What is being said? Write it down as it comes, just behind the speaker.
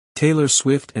Taylor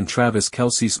Swift and Travis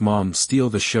Kelce's mom steal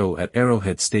the show at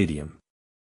Arrowhead Stadium.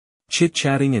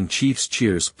 Chit-chatting and Chiefs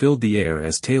cheers filled the air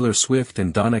as Taylor Swift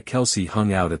and Donna Kelce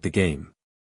hung out at the game.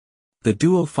 The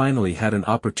duo finally had an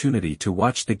opportunity to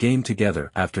watch the game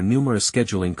together after numerous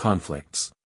scheduling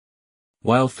conflicts.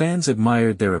 While fans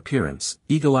admired their appearance,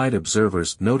 eagle-eyed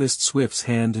observers noticed Swift's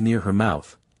hand near her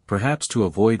mouth, perhaps to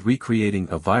avoid recreating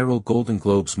a viral Golden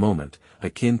Globes moment,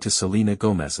 akin to Selena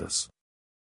Gomez's.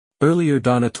 Earlier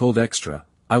Donna told Extra,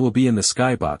 "I will be in the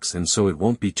skybox and so it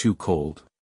won't be too cold."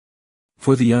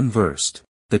 For the unversed,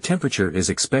 the temperature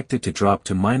is expected to drop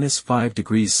to -5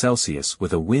 degrees Celsius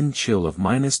with a wind chill of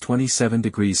 -27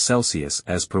 degrees Celsius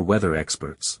as per weather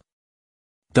experts.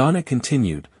 Donna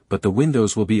continued, "But the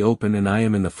windows will be open and I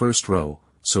am in the first row,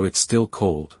 so it's still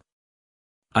cold.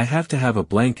 I have to have a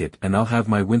blanket and I'll have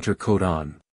my winter coat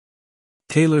on."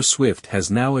 Taylor Swift has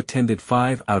now attended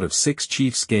 5 out of 6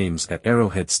 Chiefs games at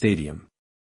Arrowhead Stadium.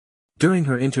 During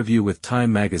her interview with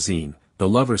Time magazine, the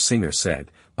Lover singer said,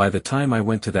 "By the time I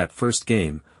went to that first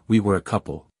game, we were a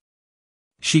couple."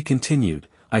 She continued,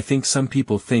 "I think some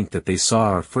people think that they saw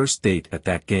our first date at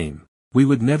that game. We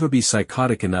would never be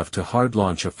psychotic enough to hard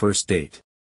launch a first date.